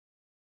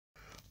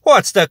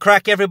What's the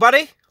crack,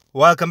 everybody?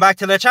 Welcome back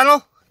to the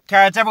channel.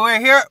 Cards Everywhere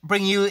here,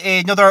 bringing you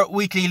another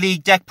weekly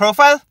league deck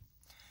profile.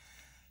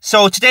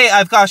 So today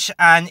I've got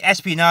an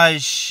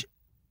Espionage,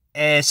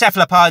 a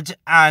Cephalopod,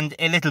 and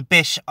a little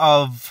bit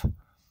of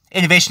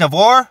Innovation of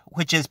War,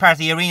 which is part of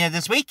the arena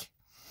this week.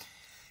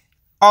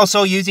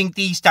 Also using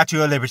the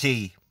Statue of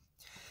Liberty.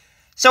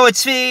 So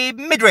it's a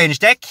mid-range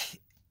deck.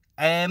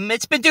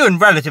 It's been doing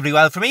relatively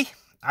well for me.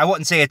 I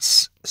wouldn't say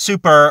it's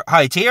super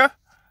high tier,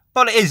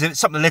 but it is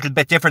something a little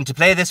bit different to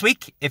play this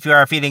week if you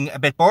are feeling a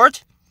bit bored.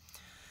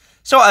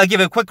 So I'll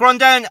give a quick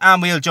rundown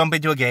and we'll jump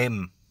into a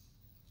game.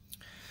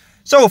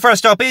 So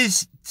first up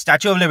is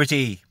Statue of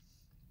Liberty.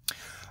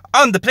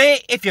 On the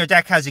play, if your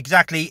deck has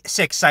exactly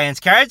 6 science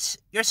cards,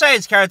 your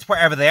science cards,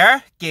 wherever they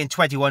are, gain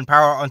 21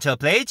 power until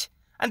played,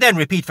 and then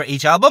repeat for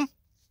each album.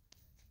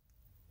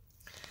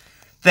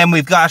 Then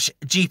we've got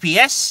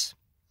GPS.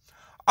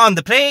 On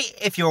the play,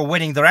 if you're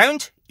winning the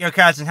round, your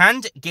cards in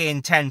hand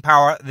gain 10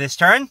 power this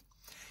turn.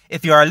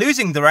 If you are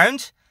losing the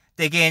round,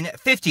 they gain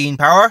 15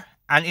 power,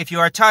 and if you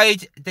are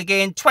tied, they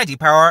gain 20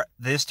 power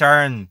this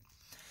turn.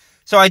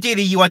 So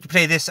ideally you want to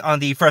play this on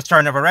the first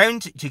turn of a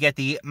round to get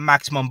the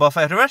maximum buff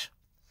out of it.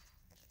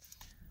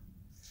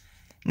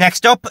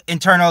 Next up,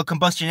 Internal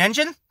Combustion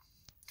Engine.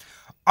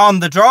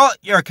 On the draw,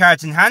 your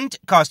cards in hand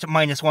cost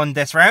 -1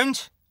 this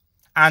round.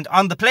 And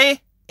on the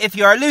play, if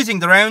you are losing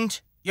the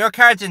round, your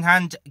cards in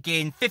hand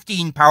gain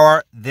 15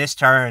 power this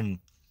turn.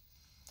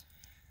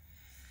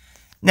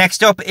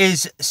 Next up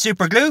is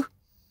Super Glue.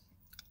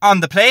 On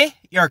the play,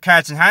 your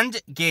cards in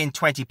hand gain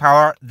 20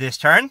 power this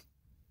turn.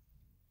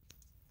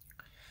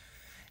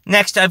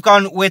 Next, I've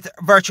gone with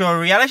Virtual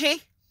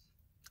Reality.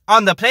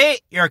 On the play,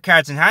 your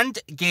cards in hand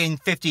gain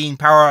 15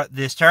 power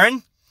this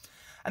turn.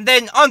 And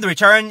then on the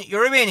return,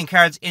 your remaining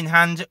cards in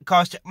hand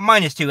cost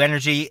 -2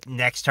 energy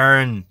next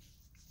turn.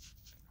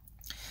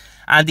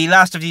 And the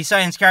last of these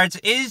science cards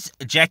is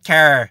Jet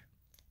Car.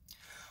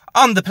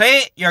 On the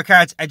play, your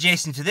cards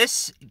adjacent to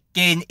this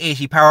gain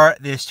 80 power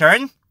this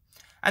turn.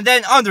 And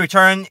then on the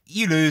return,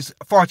 you lose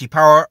 40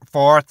 power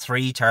for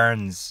 3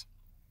 turns.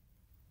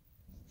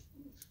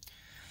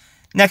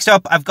 Next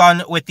up, I've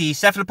gone with the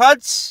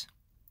Cephalopods.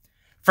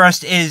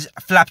 First is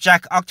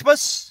Flapjack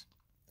Octopus.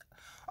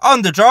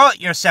 On the draw,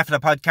 your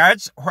Cephalopod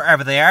cards,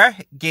 wherever they are,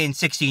 gain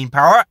 16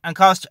 power and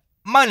cost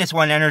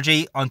 -1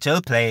 energy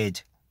until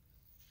played.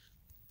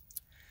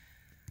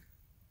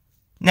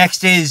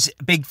 Next is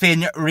Big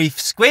Fin Reef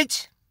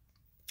Squid.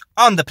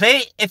 On the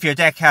play, if your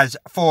deck has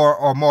 4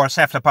 or more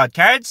Cephalopod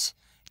cards,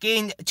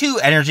 gain 2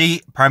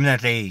 energy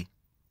permanently.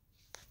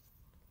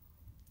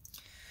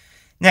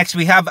 Next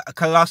we have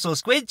Colossal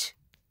Squid.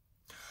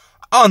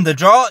 On the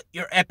draw,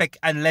 your epic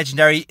and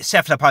legendary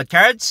Cephalopod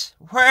cards,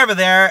 wherever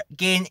they are,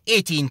 gain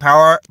 18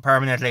 power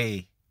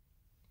permanently.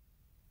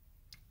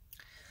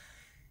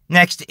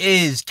 Next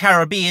is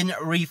Caribbean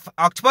Reef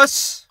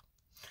Octopus.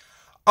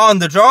 On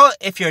the draw,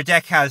 if your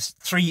deck has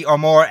 3 or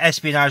more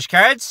Espionage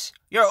cards,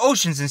 your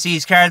Oceans and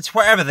Seas cards,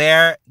 wherever they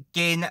are,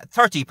 gain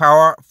 30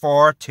 power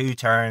for 2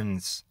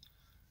 turns.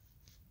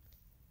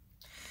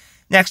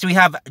 Next we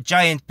have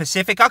Giant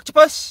Pacific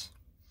Octopus.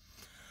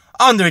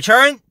 On the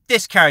return,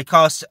 this card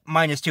costs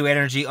 -2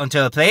 energy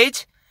until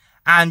played,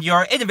 and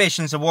your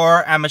Innovations of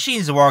War and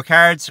Machines of War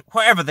cards,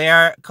 wherever they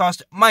are,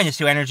 cost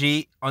 -2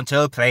 energy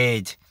until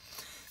played.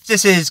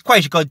 This is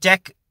quite a good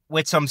deck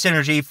with some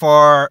synergy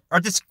for, or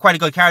this is quite a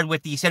good card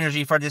with the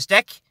synergy for this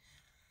deck.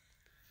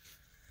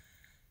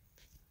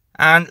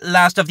 And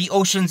last of the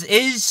Oceans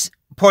is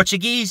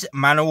Portuguese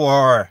Man of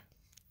War.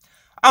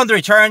 On the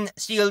return,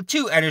 steal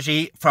 2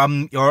 energy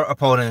from your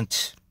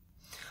opponent.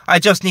 I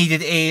just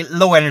needed a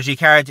low energy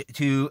card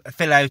to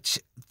fill out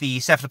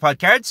the Cephalopod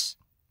cards.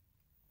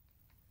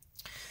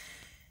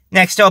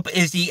 Next up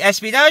is the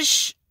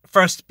Espionage,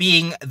 first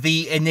being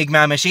the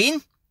Enigma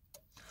Machine.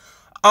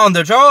 On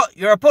the draw,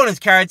 your opponent's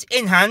cards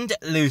in hand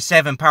lose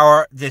 7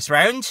 power this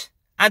round,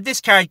 and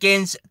this card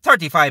gains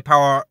 35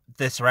 power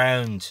this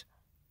round.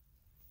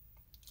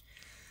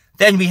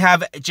 Then we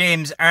have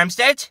James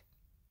Armstead.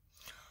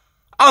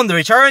 On the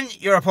return,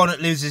 your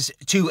opponent loses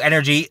 2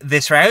 energy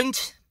this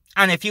round,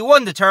 and if you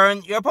won the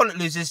turn, your opponent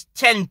loses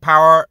 10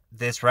 power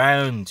this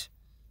round.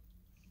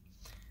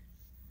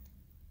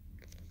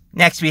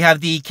 Next we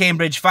have the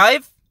Cambridge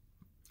 5.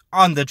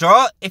 On the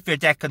draw, if your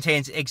deck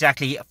contains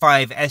exactly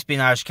 5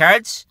 Espionage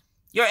cards,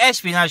 your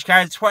Espionage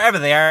cards, wherever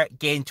they are,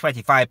 gain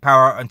 25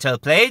 power until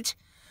played.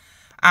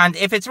 And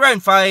if it's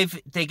round 5,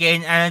 they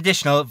gain an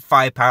additional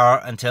 5 power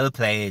until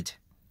played.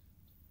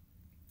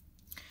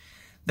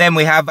 Then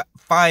we have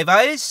 5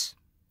 Eyes.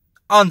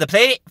 On the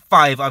play,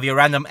 5 of your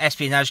random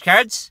Espionage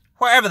cards,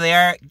 wherever they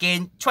are,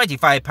 gain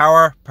 25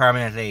 power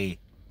permanently.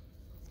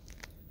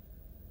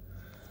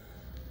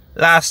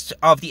 Last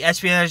of the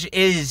Espionage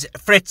is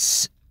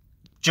Fritz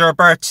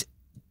Gerbert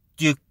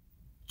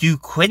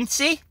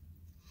Duquincy.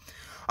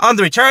 On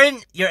the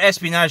return, your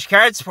Espionage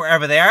cards,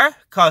 wherever they are,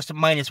 cost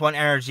 -1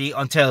 energy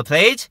until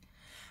played.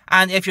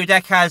 And if your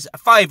deck has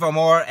 5 or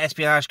more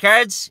Espionage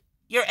cards,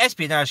 your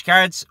Espionage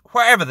cards,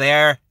 wherever they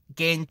are,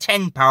 gain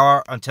 10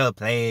 power until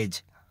played.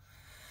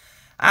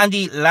 And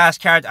the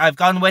last card I've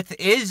gone with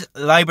is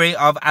Library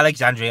of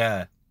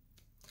Alexandria.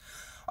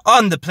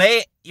 On the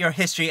play, your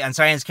history and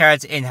science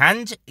cards in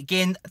hand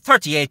gain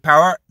 38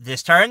 power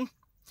this turn.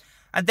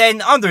 And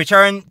then on the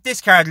return,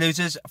 this card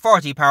loses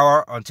 40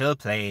 power until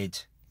played.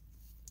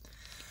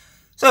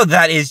 So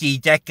that is the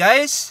deck,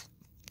 guys.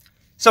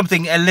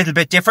 Something a little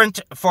bit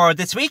different for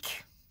this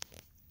week.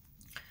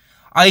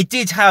 I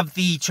did have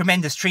the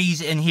Tremendous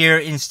Trees in here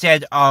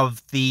instead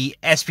of the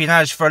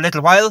Espionage for a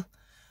little while,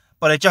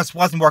 but it just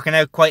wasn't working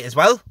out quite as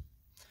well.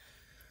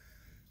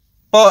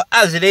 But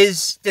as it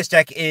is, this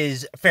deck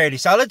is fairly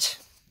solid.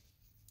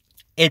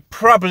 It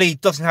probably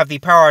doesn't have the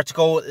power to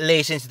go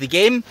late into the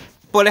game,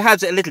 but it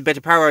has a little bit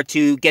of power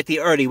to get the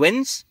early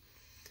wins.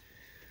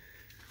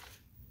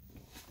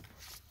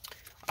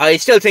 I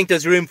still think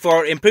there's room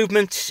for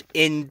improvement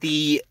in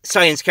the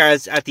science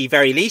cards at the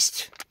very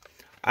least.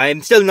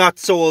 I'm still not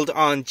sold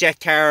on Jet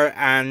Car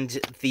and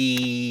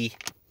the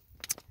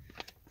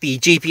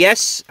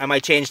GPS. I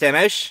might change them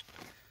out.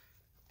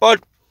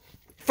 But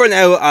for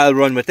now, I'll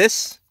run with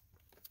this.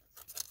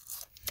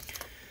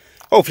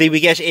 Hopefully we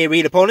get a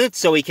real opponent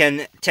so we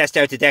can test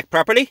out the deck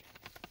properly.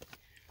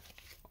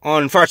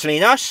 Unfortunately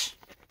not.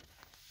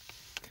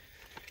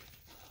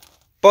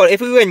 But if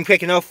we win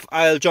quick enough,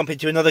 I'll jump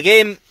into another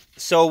game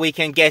so we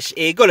can get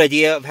a good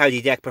idea of how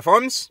the deck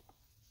performs.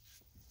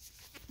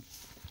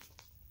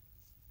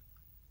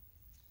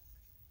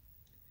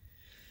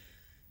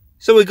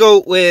 So we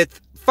go with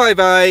 5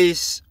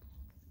 Eyes,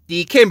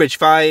 the Cambridge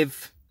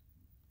 5,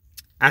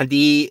 and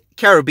the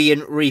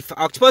Caribbean Reef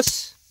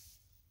Octopus.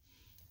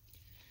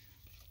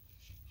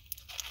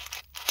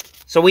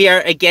 So we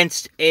are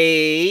against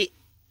a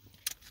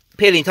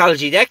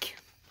paleontology deck.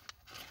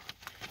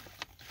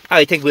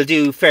 I think we'll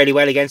do fairly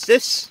well against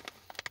this.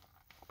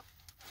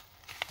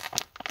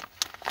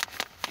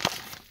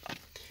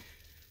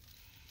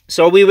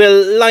 So we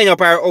will line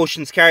up our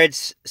Oceans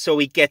cards so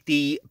we get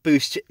the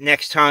boost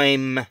next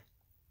time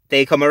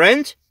they come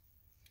around.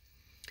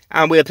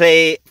 And we'll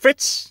play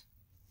Fritz.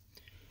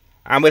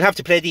 And we'll have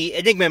to play the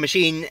Enigma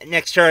Machine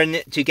next turn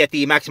to get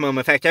the maximum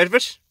effect out of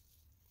it.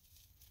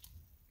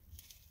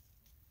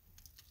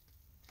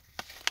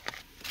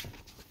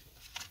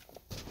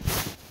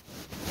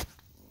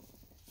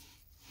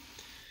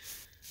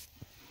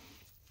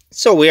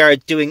 So we are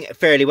doing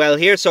fairly well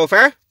here so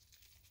far.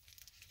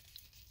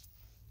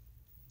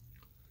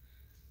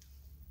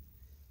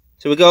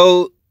 So we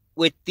go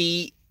with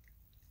the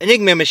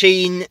Enigma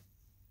Machine,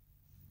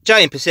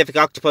 Giant Pacific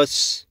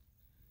Octopus,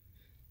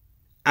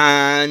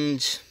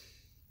 and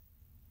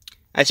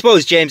I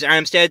suppose James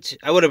Armstead.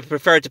 I would have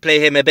preferred to play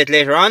him a bit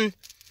later on,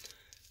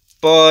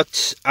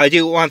 but I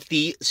do want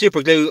the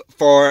Super Glue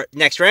for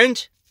next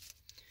round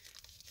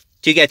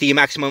to get the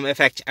maximum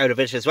effect out of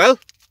it as well.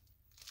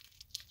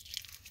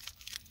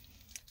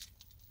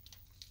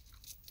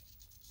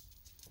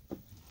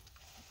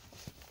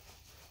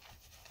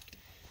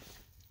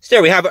 So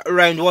there we have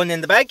round 1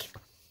 in the bag.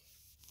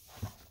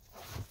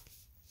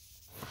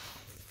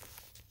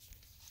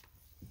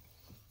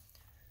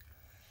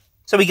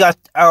 So we got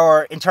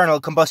our internal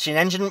combustion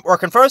engine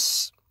working for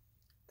us.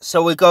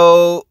 So we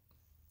go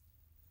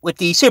with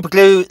the Super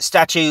Glue,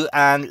 Statue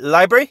and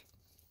Library.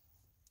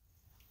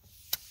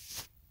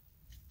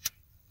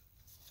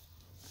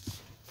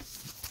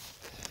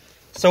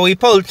 So we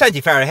pulled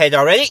plenty far ahead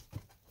already.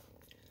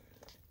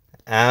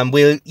 And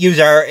we'll use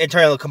our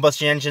internal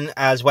combustion engine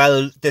as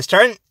well this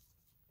turn.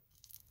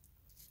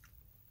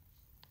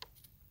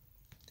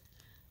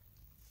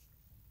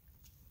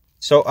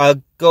 So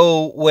I'll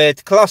go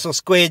with Colossal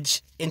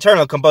Squid,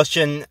 Internal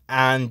Combustion,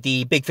 and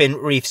the Big Fin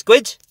Reef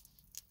Squid.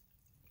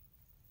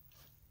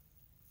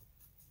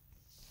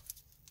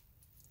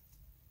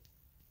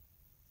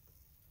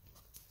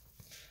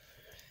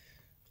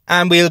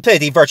 And we'll play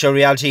the Virtual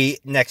Reality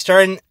next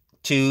turn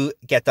to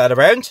get that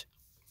around.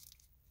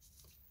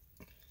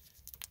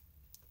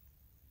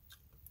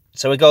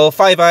 So we go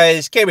 5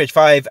 Eyes, Cambridge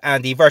 5,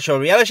 and the Virtual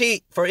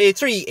Reality for a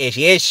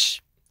 388.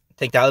 I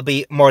think that'll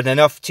be more than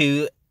enough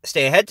to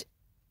stay ahead.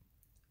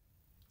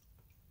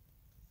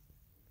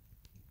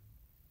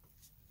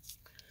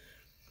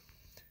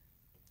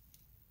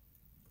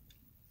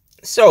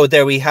 So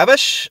there we have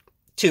it.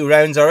 2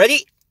 rounds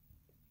already.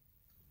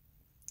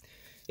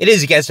 It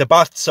is against a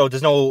bot, so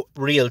there's no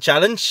real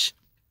challenge.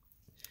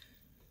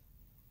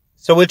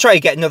 So we'll try to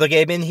get another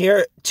game in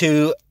here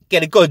to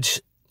get a good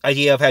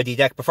idea of how the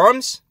deck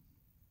performs.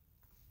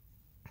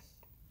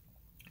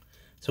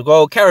 So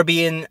go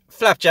Caribbean,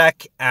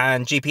 Flapjack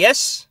and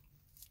GPS.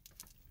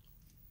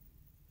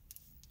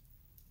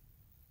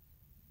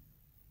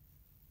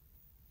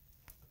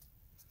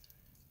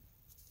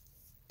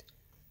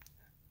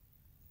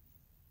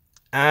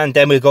 And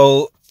then we'll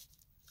go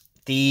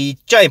the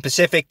Giant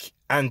Pacific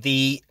and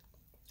the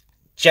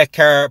Jet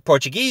Car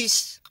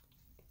Portuguese.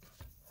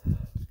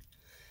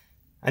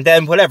 And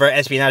then whatever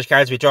espionage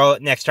cards we draw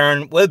next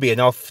turn will be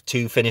enough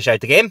to finish out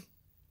the game.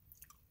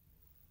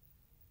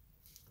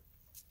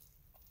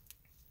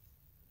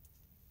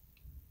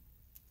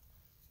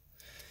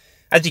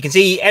 As you can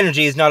see,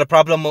 energy is not a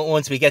problem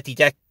once we get the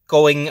deck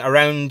going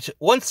around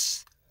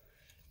once.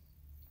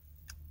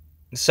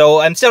 So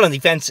I'm still on the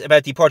fence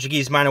about the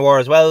Portuguese Man of War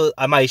as well.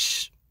 I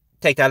might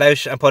take that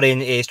out and put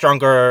in a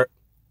stronger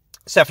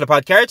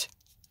cephalopod card.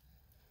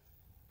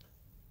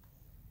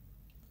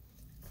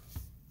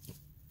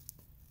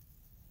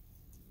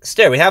 So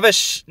there we have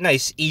it.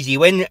 Nice easy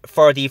win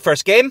for the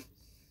first game.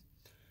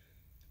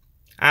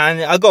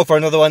 And I'll go for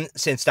another one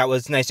since that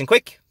was nice and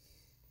quick.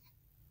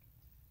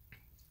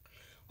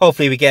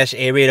 Hopefully we get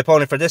a real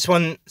opponent for this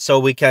one, so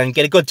we can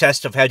get a good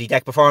test of how the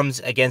deck performs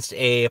against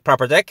a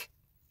proper deck.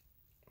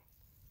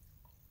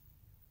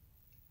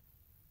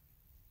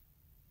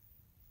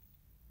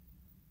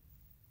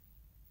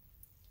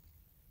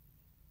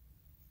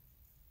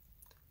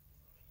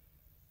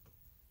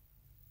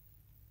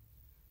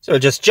 So we'll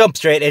just jump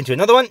straight into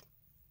another one.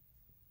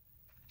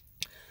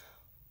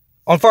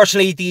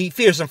 Unfortunately, the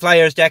Fears and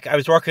Flyers deck I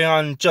was working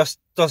on just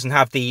doesn't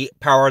have the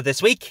power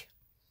this week.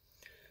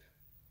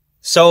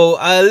 So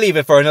I'll leave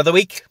it for another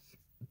week,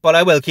 but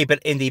I will keep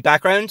it in the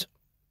background.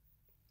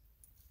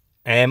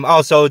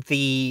 Also,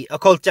 the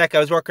Occult deck I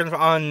was working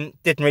on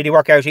didn't really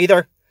work out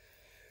either,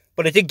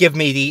 but it did give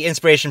me the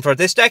inspiration for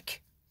this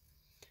deck.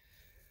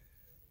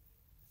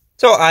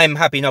 So I'm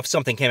happy enough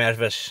something came out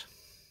of it.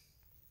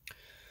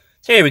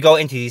 So here we go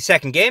into the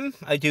second game.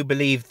 I do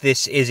believe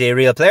this is a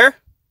real player.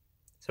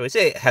 So we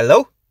say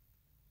hello.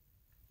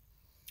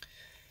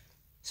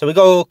 So we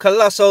go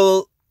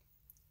Colossal,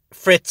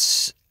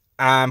 Fritz,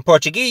 and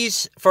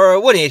Portuguese for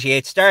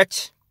 188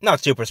 start.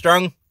 Not super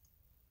strong.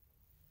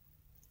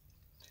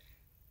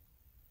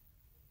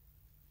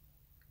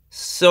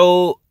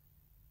 So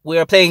we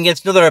are playing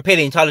against another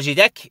Paleontology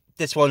deck.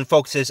 This one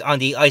focuses on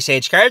the Ice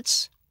Age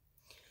cards.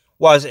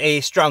 Was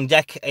a strong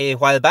deck a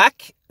while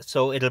back,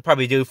 so it'll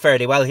probably do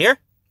fairly well here.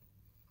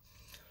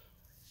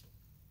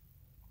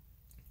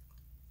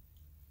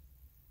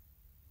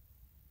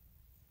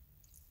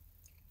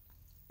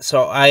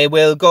 So I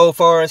will go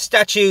for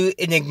Statue,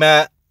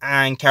 Enigma,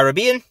 and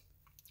Caribbean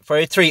for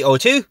a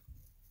 302.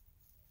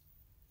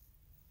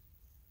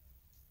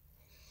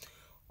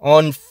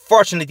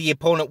 Unfortunately, the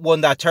opponent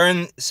won that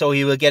turn, so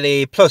he will get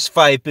a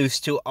 +5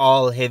 boost to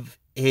all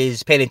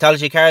his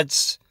Paleontology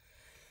cards,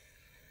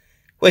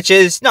 which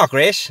is not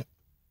great.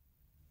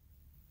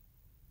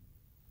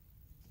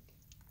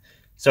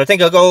 So I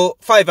think I'll go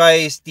 5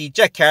 Eyes, the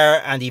Jet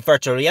Car, and the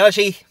Virtual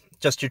Reality,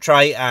 just to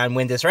try and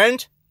win this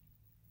round.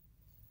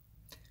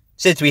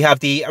 Since we have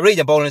the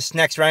Arena bonus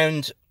next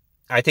round,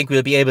 I think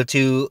we'll be able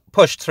to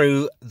push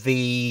through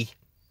the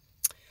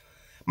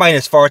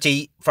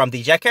 -40 from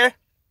the Jet Car.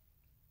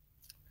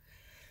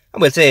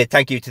 And we'll say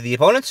thank you to the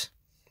opponent.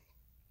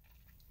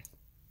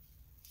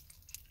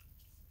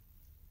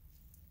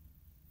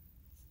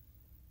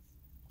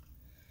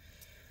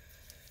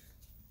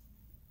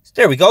 So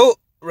there we go,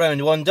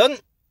 round 1 done.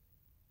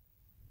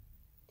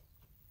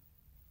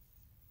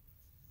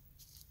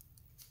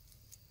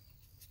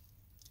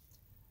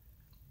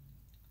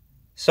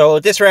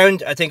 So this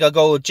round, I think I'll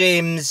go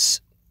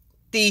James,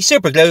 the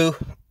Super Glue,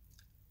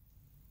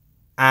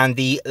 and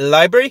the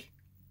Library.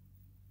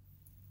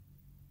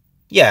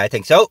 Yeah, I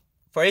think so.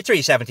 For a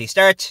 370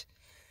 start.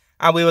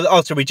 And we will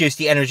also reduce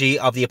the energy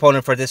of the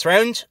opponent for this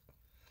round.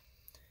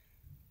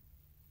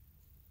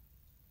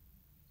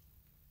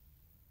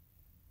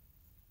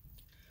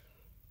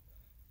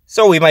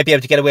 So we might be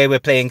able to get away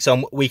with playing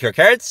some weaker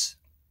cards.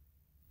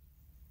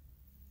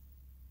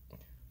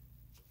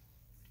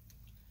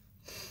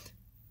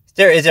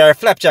 There is our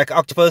Flapjack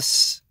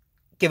Octopus,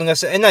 giving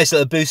us a nice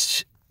little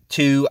boost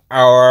to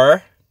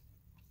our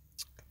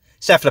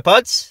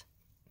cephalopods.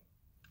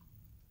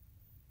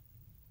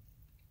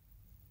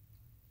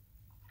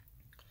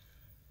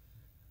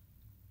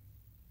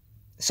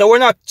 So we're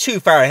not too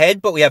far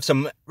ahead, but we have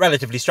some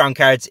relatively strong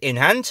cards in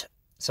hand.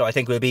 So I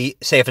think we'll be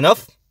safe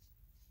enough.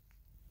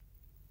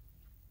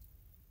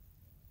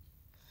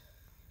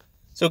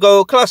 So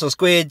go Colossal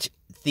Squid,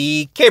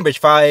 the Cambridge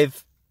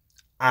 5,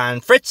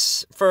 and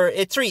Fritz for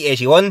a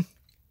 381.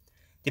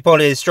 The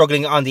opponent is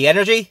struggling on the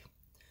energy,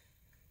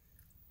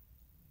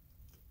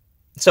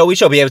 so we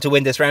should be able to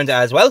win this round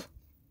as well.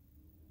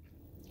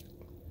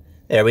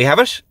 There we have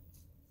it.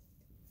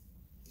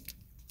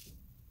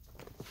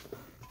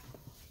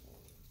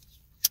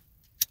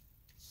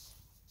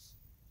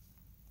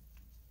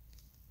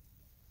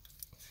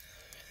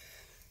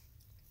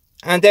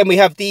 And then we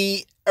have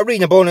the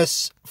Arena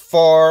bonus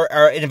for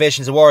our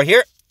Innovations of War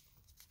here.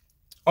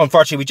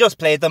 Unfortunately, we just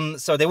played them,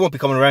 so they won't be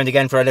coming around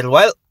again for a little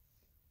while.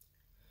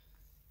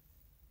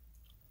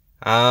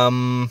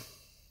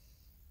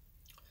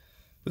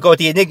 We go with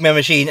the Enigma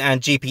Machine and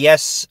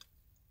GPS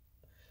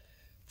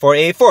for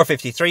a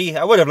 453.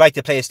 I would have liked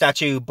to play a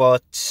Statue,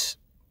 but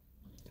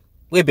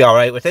we'll be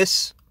alright with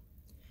this.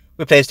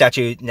 We'll play a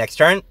Statue next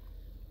turn.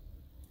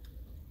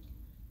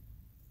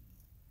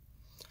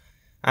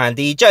 And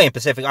the Giant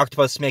Pacific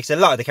Octopus makes a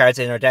lot of the cards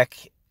in our deck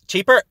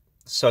cheaper,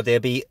 so they'll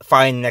be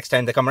fine next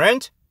time they come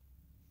around.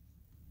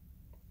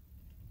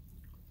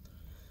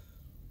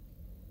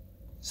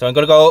 So I'm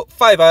going to go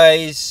 5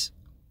 Eyes,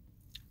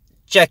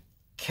 Jet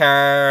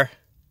Car,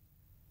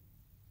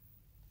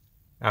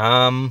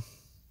 I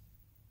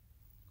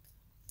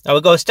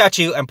will go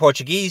statue and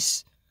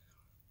Portuguese.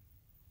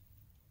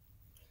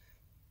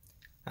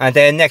 And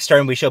then next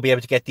turn we shall be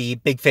able to get the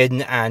Big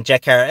Fin and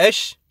Jet Car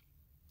out,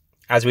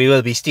 as we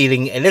will be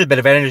stealing a little bit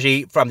of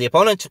energy from the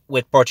opponent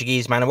with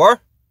Portuguese Man of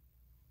War.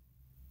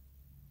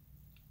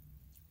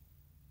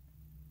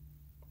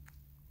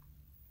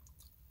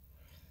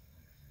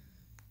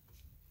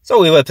 So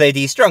we will play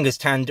the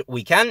strongest hand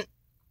we can.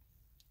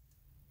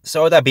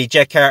 So that'd be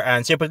Jet Car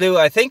and Super Glue,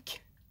 I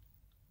think.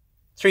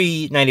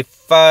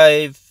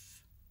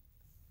 395.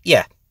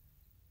 Yeah.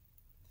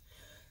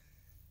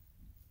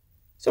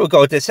 So we'll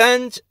go with this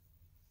hand.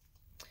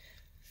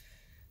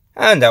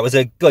 And that was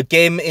a good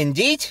game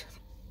indeed.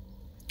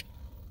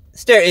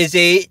 There is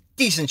a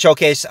decent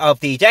showcase of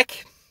the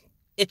deck.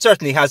 It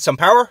certainly has some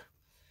power.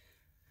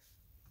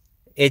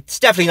 It's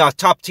definitely not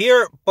top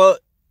tier, but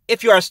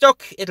if you are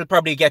stuck, it'll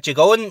probably get you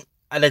going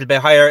a little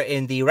bit higher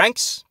in the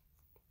ranks.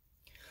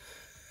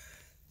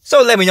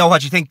 So let me know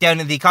what you think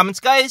down in the comments,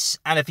 guys.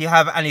 And if you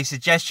have any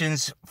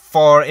suggestions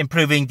for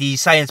improving the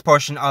science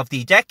portion of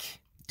the deck,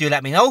 do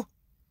let me know.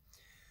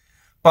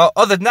 But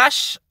other than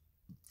that,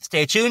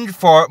 stay tuned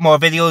for more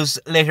videos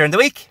later in the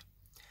week.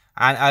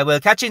 And I will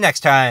catch you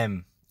next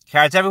time.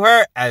 Cards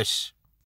everywhere, out.